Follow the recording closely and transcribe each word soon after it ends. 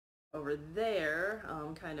over there,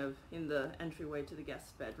 kind of in the entryway to the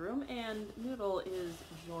guest bedroom, and Noodle is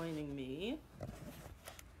joining me.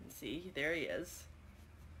 Let's see, there he is.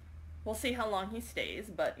 We'll see how long he stays,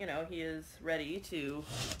 but, you know, he is ready to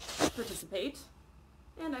participate.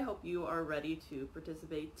 And I hope you are ready to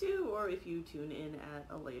participate too, or if you tune in at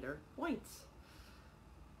a later point.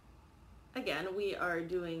 Again, we are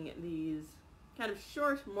doing these kind of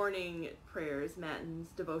short morning prayers, Matins,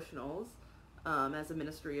 devotionals, as a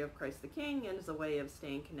ministry of Christ the King and as a way of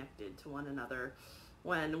staying connected to one another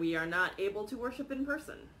when we are not able to worship in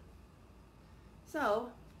person.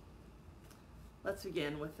 So, let's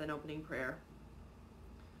begin with an opening prayer.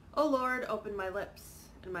 O Lord, open my lips,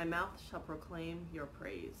 and my mouth shall proclaim your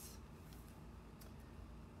praise.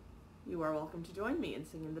 You are welcome to join me in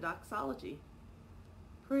singing the doxology.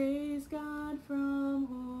 Praise God from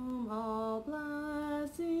whom all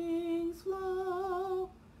blessings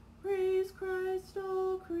flow. Praise Christ,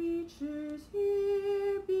 all creatures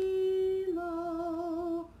here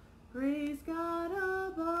below. Praise God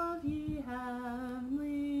above, ye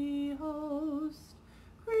heavenly host.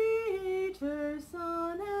 Creator,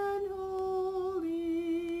 Son, and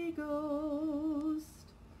Holy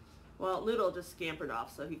Ghost. Well, Noodle just scampered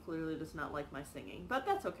off, so he clearly does not like my singing. But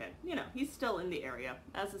that's okay. You know, he's still in the area,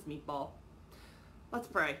 as is Meatball. Let's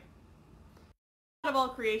pray. God of all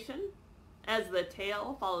creation, as the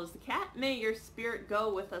tail follows the cat, may your spirit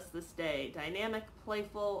go with us this day, dynamic,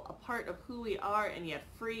 playful, a part of who we are, and yet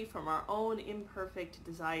free from our own imperfect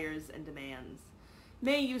desires and demands.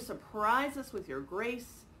 May you surprise us with your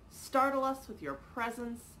grace, startle us with your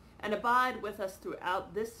presence, and abide with us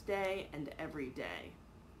throughout this day and every day.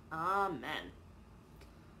 Amen.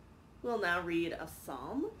 We'll now read a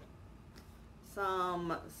psalm.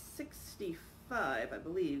 Psalm 65, I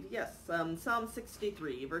believe. Yes, Psalm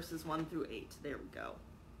 63, verses 1 through 8. There we go.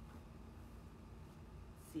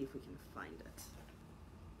 See if we can find it.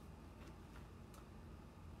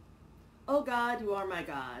 O God, you are my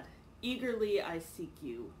God. Eagerly I seek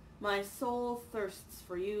you. My soul thirsts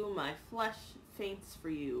for you, my flesh faints for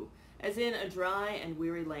you, as in a dry and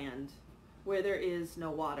weary land, where there is no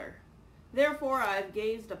water. Therefore I have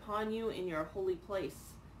gazed upon you in your holy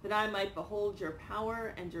place, that I might behold your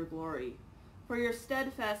power and your glory. For your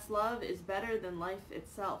steadfast love is better than life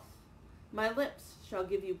itself. My lips shall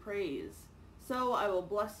give you praise. So I will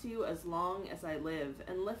bless you as long as I live,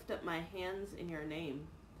 and lift up my hands in your name.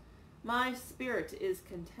 My spirit is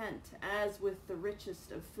content, as with the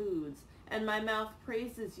richest of foods, and my mouth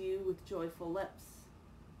praises you with joyful lips.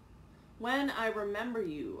 When I remember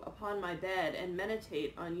you upon my bed and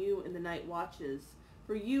meditate on you in the night watches,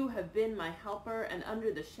 for you have been my helper, and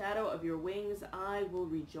under the shadow of your wings I will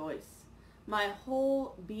rejoice. My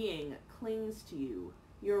whole being clings to you.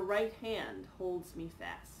 Your right hand holds me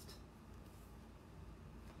fast.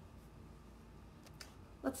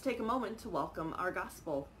 Let's take a moment to welcome our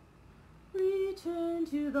gospel. Return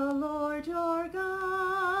to the Lord your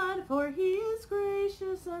God, for he is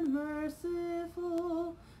gracious and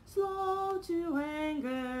merciful, slow to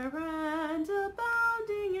anger and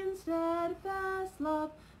abounding in steadfast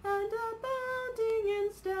love, and abounding in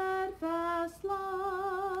steadfast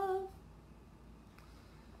love.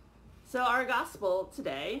 So our gospel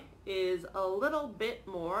today is a little bit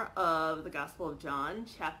more of the Gospel of John,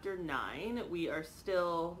 chapter 9. We are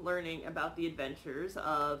still learning about the adventures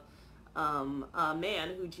of a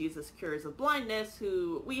man who Jesus cures of blindness,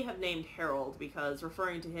 who we have named Harold, because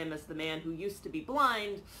referring to him as the man who used to be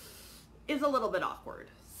blind is a little bit awkward.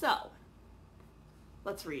 So,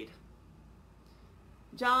 let's read.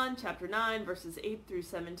 John chapter 9, verses 8 through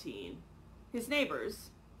 17. His neighbors,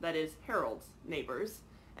 that is Harold's neighbors,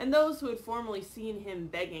 and those who had formerly seen him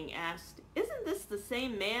begging asked, "Isn't this the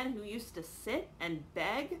same man who used to sit and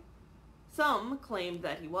beg?" Some claimed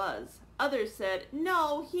that he was. Others said,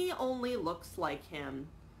 "No, he only looks like him."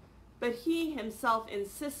 But he himself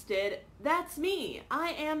insisted, "That's me.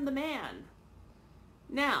 I am the man."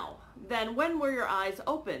 "Now, then, when were your eyes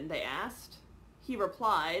opened?" they asked. He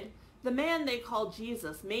replied, "The man they call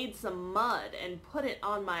Jesus made some mud and put it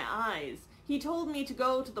on my eyes. He told me to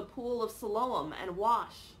go to the pool of Siloam and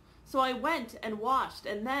wash. So I went and washed,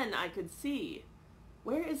 and then I could see."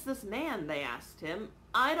 "Where is this man?" they asked him.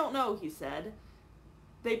 "I don't know," he said.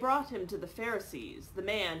 They brought him to the Pharisees, the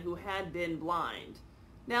man who had been blind.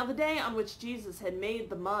 Now the day on which Jesus had made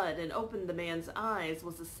the mud and opened the man's eyes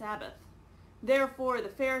was a Sabbath. Therefore the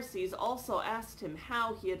Pharisees also asked him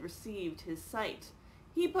how he had received his sight.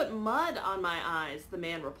 "He put mud on my eyes," the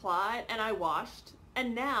man replied, "and I washed,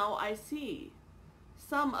 and now I see."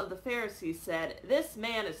 Some of the Pharisees said, "This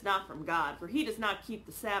man is not from God, for he does not keep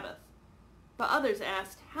the Sabbath." But others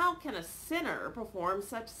asked, "How can a sinner perform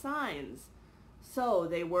such signs?" So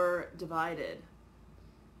they were divided.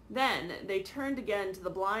 Then they turned again to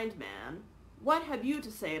the blind man. "What have you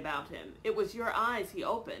to say about him? It was your eyes he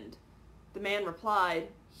opened." The man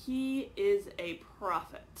replied, "He is a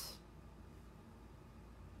prophet."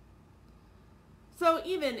 So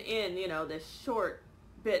even in, this short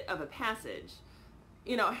bit of a passage,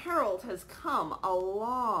 Harold has come a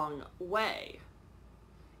long way.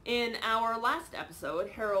 In our last episode,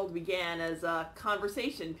 Harold began as a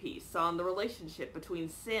conversation piece on the relationship between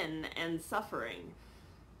sin and suffering.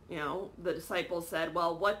 The disciples said,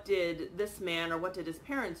 "Well, what did this man or what did his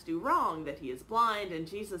parents do wrong that he is blind?" And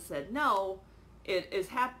Jesus said, "No, this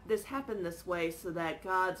happened this way so that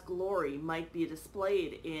God's glory might be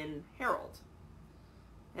displayed in Harold."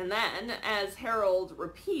 And then, as Harold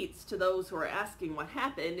repeats to those who are asking what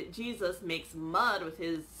happened, Jesus makes mud with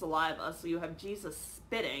his saliva, so you have Jesus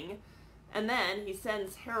spitting. And then he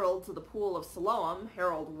sends Harold to the pool of Siloam.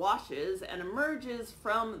 Harold washes and emerges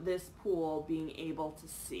from this pool being able to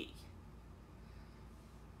see.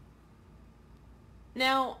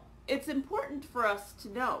 Now, it's important for us to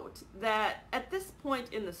note that at this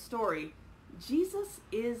point in the story, Jesus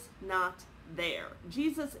is not there.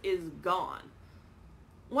 Jesus is gone.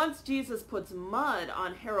 Once Jesus puts mud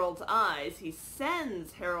on Harold's eyes, he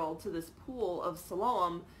sends Harold to this pool of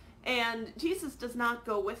Siloam, and Jesus does not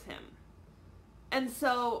go with him. And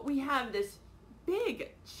so we have this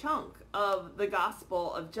big chunk of the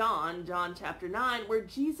Gospel of John, John chapter 9, where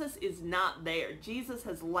Jesus is not there. Jesus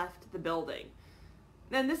has left the building.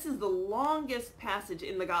 And this is the longest passage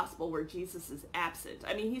in the Gospel where Jesus is absent.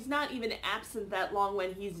 I mean, he's not even absent that long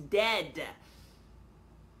when he's dead.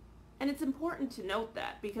 And it's important to note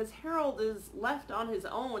that because Harold is left on his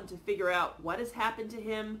own to figure out what has happened to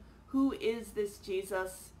him, who is this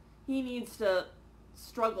Jesus. He needs to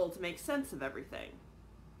struggle to make sense of everything.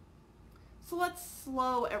 So let's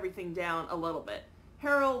slow everything down a little bit.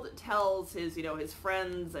 Harold tells his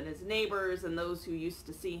friends and his neighbors and those who used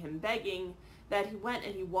to see him begging that he went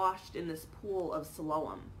and he washed in this pool of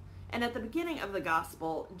Siloam. And at the beginning of the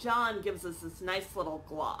Gospel, John gives us this nice little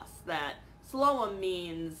gloss that Siloam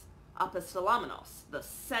means apostolamenos, the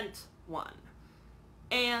sent one.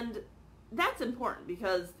 And that's important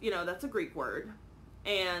because, that's a Greek word,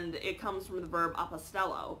 and it comes from the verb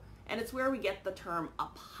apostello, and it's where we get the term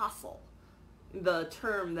apostle, the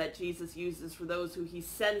term that Jesus uses for those who he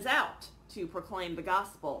sends out to proclaim the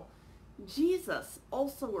gospel. Jesus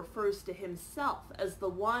also refers to himself as the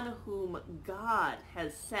one whom God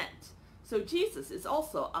has sent. So Jesus is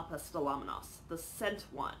also apostolamenos, the sent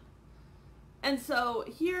one. And so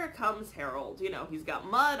here comes Harold. He's got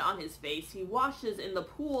mud on his face. He washes in the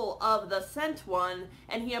pool of the sent one,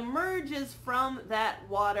 and he emerges from that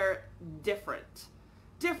water different.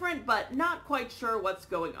 Different, but not quite sure what's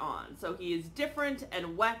going on. So he is different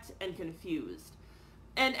and wet and confused.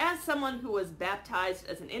 And as someone who was baptized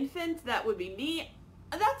as an infant, that would be me.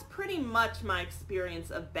 That's pretty much my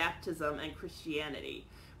experience of baptism and Christianity,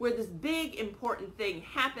 where this big important thing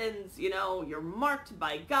happens. You're marked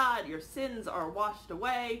by God, your sins are washed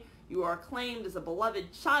away, you are claimed as a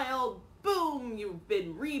beloved child, boom, you've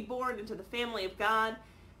been reborn into the family of God.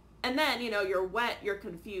 And then, you're wet, you're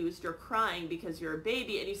confused, you're crying because you're a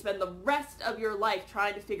baby, and you spend the rest of your life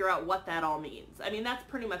trying to figure out what that all means. I mean, that's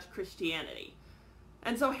pretty much Christianity.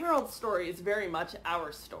 And so Harold's story is very much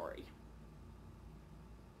our story.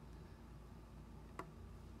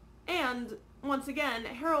 And once again,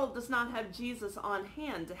 Harold does not have Jesus on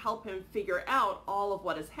hand to help him figure out all of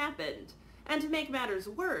what has happened. And to make matters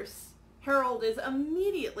worse, Harold is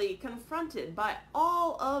immediately confronted by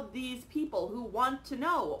all of these people who want to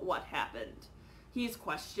know what happened. He's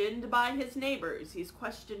questioned by his neighbors. He's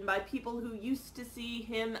questioned by people who used to see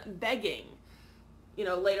him begging.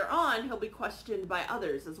 Later on, he'll be questioned by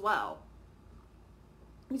others as well.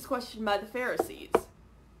 He's questioned by the Pharisees.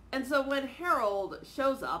 And so when Harold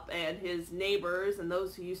shows up and his neighbors and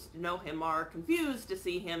those who used to know him are confused to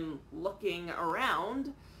see him looking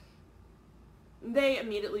around, they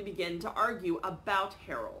immediately begin to argue about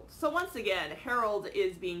Harold. So once again, Harold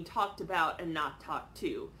is being talked about and not talked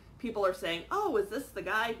to. People are saying, "Oh, is this the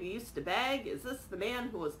guy who used to beg? Is this the man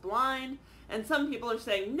who was blind?" And some people are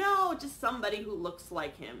saying, "No, just somebody who looks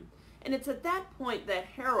like him." And it's at that point that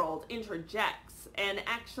Harold interjects and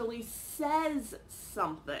actually says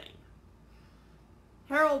something.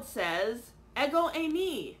 Harold says, "Ego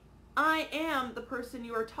eimi, I am the person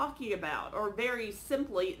you are talking about," or very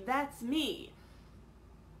simply, "That's me."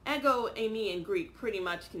 Ego eimi in Greek pretty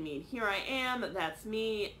much can mean, "Here I am, that's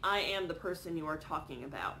me, I am the person you are talking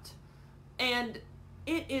about." And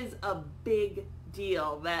it is a big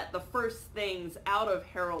deal that the first things out of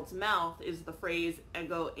Harold's mouth is the phrase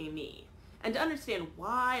ego eimi. And to understand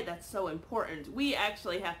why that's so important, we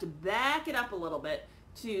actually have to back it up a little bit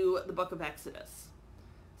to the book of Exodus.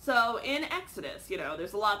 So in Exodus,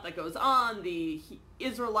 there's a lot that goes on. The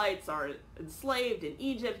Israelites are enslaved in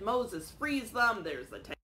Egypt. Moses frees them. There's the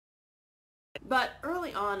But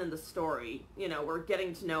early on in the story, we're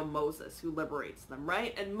getting to know Moses, who liberates them,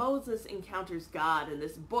 right? And Moses encounters God in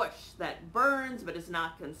this bush that burns but is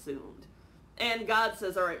not consumed. And God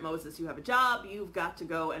says, all right, Moses, you have a job. You've got to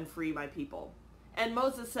go and free my people. And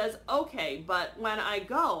Moses says, okay, but when I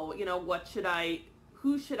go,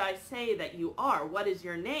 who should I say that you are? What is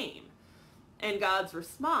your name? And God's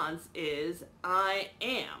response is, I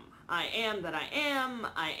am. I am that I am.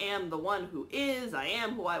 I am the one who is. I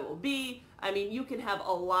am who I will be. I mean, you can have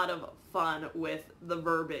a lot of fun with the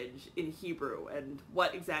verbiage in Hebrew and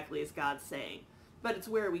what exactly is God saying. But it's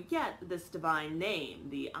where we get this divine name,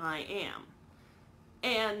 the I am.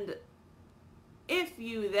 And if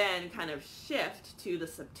you then kind of shift to the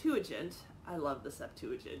Septuagint, I love the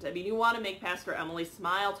Septuagint. I mean, you want to make Pastor Emily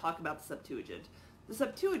smile, talk about the Septuagint. The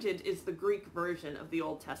Septuagint is the Greek version of the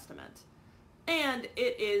Old Testament. And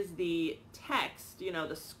it is the text,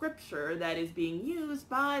 the scripture that is being used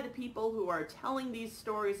by the people who are telling these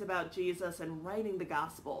stories about Jesus and writing the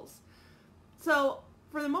Gospels. So,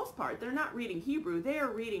 for the most part, they're not reading Hebrew, they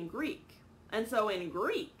are reading Greek. And so in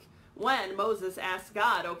Greek, when Moses asks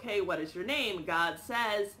God, okay, what is your name? God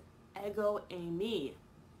says, ego eimi,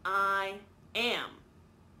 I am.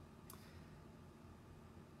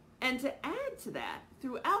 And to add to that,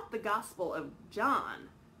 throughout the Gospel of John,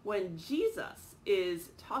 when Jesus is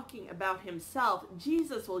talking about himself,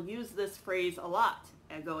 Jesus will use this phrase a lot,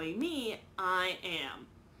 ego eimi, I am.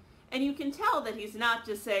 And you can tell that he's not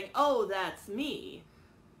just saying, oh, that's me.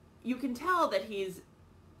 You can tell that he's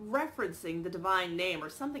referencing the divine name or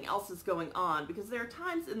something else is going on, because there are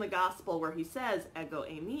times in the gospel where he says, ego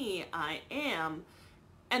eimi, I am,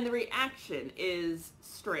 and the reaction is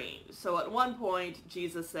strange. So at one point,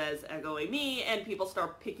 Jesus says, ego eimi, and people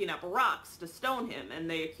start picking up rocks to stone him, and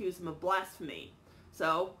they accuse him of blasphemy.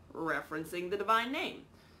 So, referencing the divine name.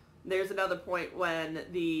 There's another point when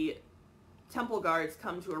the temple guards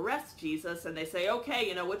come to arrest Jesus, and they say,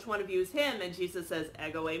 okay, which one of you is him? And Jesus says,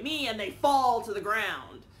 ego eimi, and they fall to the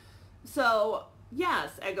ground. So,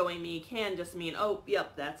 yes, ego eimi can just mean, oh,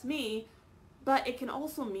 yep, that's me, but it can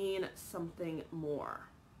also mean something more.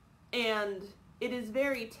 And it is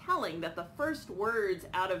very telling that the first words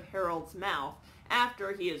out of Harold's mouth,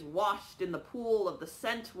 after he is washed in the pool of the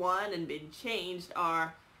sent one and been changed,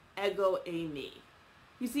 are ego eimi.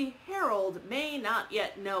 You see, Harold may not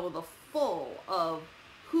yet know the full of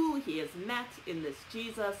who he has met in this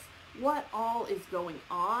Jesus, what all is going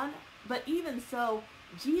on, but even so,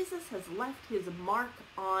 Jesus has left his mark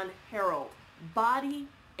on Harold, body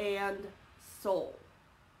and soul.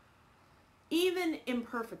 Even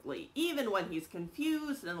imperfectly, even when he's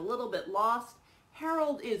confused and a little bit lost,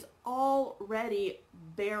 Harold is already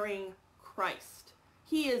bearing Christ.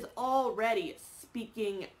 He is already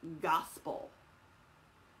speaking gospel.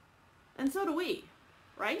 And so do we,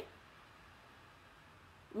 right?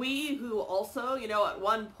 We who also, at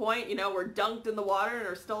one point, were dunked in the water and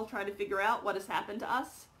are still trying to figure out what has happened to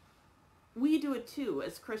us. We do it too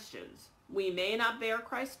as Christians. We may not bear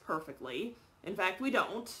Christ perfectly. In fact, we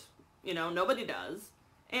don't. Nobody does.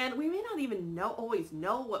 And we may not even always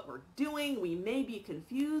know what we're doing. We may be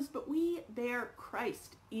confused, but we bear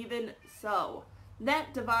Christ even so.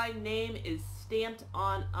 That divine name is stamped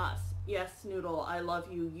on us. Yes, Noodle, I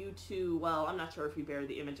love you. You too. Well, I'm not sure if you bear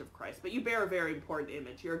the image of Christ, but you bear a very important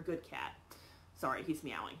image. You're a good cat. Sorry, he's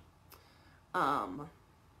meowing.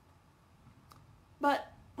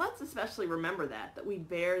 But let's especially remember that we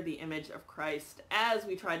bear the image of Christ as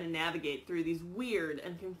we try to navigate through these weird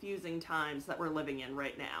and confusing times that we're living in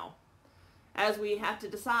right now. As we have to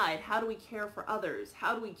decide, how do we care for others?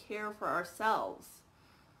 How do we care for ourselves?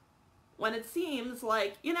 When it seems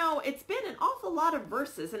like, it's been an awful lot of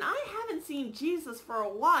verses, and I haven't seen Jesus for a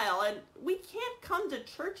while, and we can't come to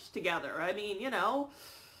church together. I mean,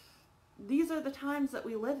 these are the times that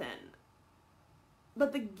we live in.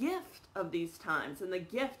 But the gift of these times, and the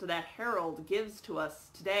gift that Harold gives to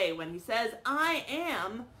us today when he says, I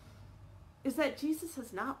am, is that Jesus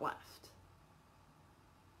has not left.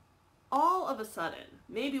 All of a sudden,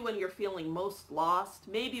 maybe when you're feeling most lost,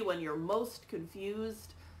 maybe when you're most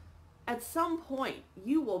confused, at some point,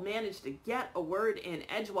 you will manage to get a word in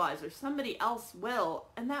edgewise, or somebody else will,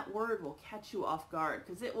 and that word will catch you off guard,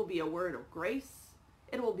 because it will be a word of grace,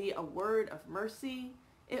 it will be a word of mercy,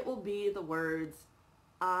 it will be the words,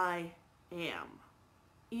 I am.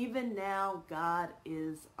 Even now, God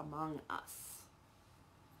is among us.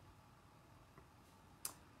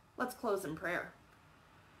 Let's close in prayer.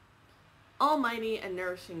 Almighty and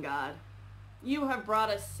nourishing God, you have brought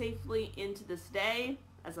us safely into this day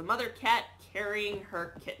as a mother cat carrying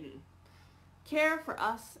her kitten. Care for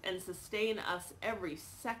us and sustain us every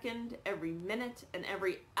second, every minute, and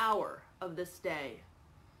every hour of this day.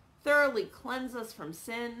 Thoroughly cleanse us from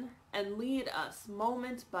sin and lead us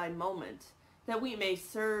moment by moment, that we may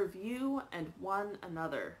serve you and one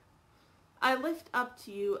another. I lift up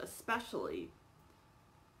to you especially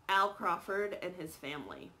Al Crawford and his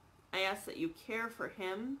family. I ask that you care for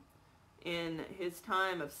him in his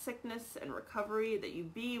time of sickness and recovery, that you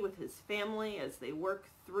be with his family as they work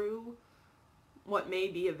through what may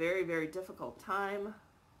be a very, very difficult time.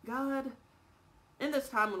 God, in this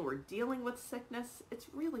time when we're dealing with sickness, it's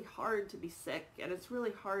really hard to be sick, and it's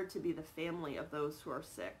really hard to be the family of those who are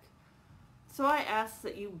sick. So I ask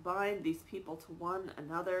that you bind these people to one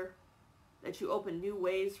another, that you open new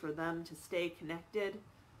ways for them to stay connected,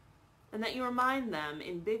 and that you remind them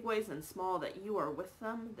in big ways and small that you are with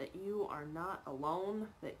them, that you are not alone,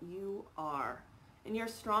 that you are. In your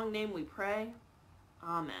strong name we pray.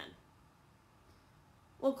 Amen.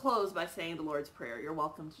 We'll close by saying the Lord's Prayer. You're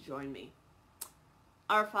welcome to join me.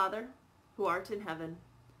 Our Father, who art in heaven,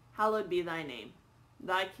 hallowed be thy name.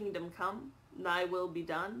 Thy kingdom come, thy will be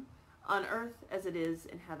done, on earth as it is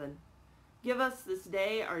in heaven. Give us this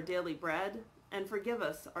day our daily bread, and forgive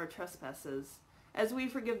us our trespasses, as we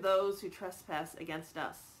forgive those who trespass against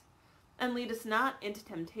us. And lead us not into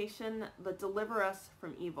temptation, but deliver us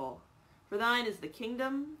from evil. For thine is the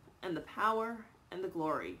kingdom, and the power, and the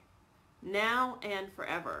glory, now and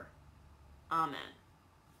forever. Amen.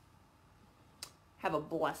 Have a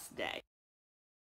blessed day.